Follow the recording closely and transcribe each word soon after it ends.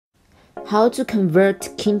How to convert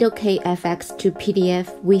Kindle KFX to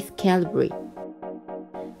PDF with Calibre.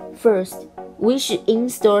 First, we should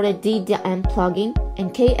install the DeDRM plugin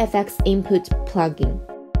and KFX Input plugin.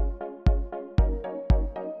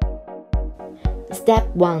 Step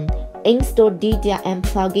 1. Install DeDRM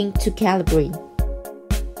plugin to Calibre.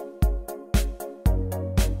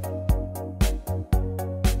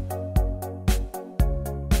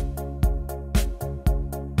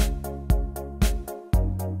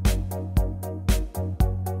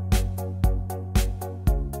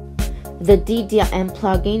 The DeDRM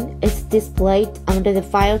plugin is displayed under the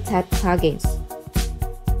File tab Plugins.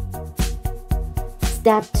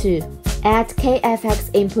 Step 2. Add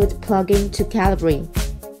KFX Input plugin to Calibre.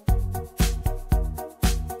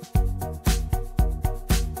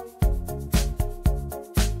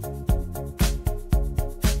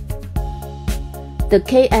 The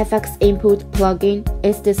KFX Input plugin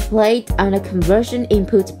is displayed under Conversion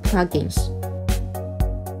Input plugins.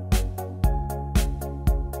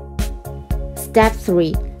 Step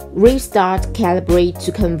 3. Restart Calibre to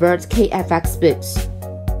convert KFX books.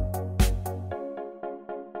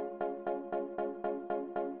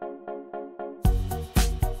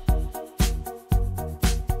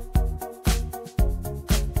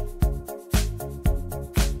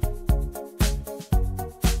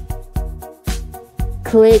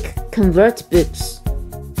 Click Convert Books.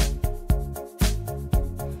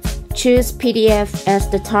 Choose PDF as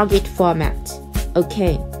the target format.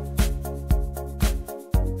 OK.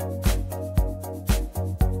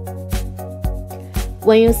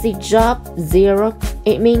 When you see drop 0,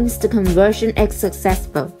 it means the conversion is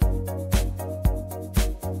successful.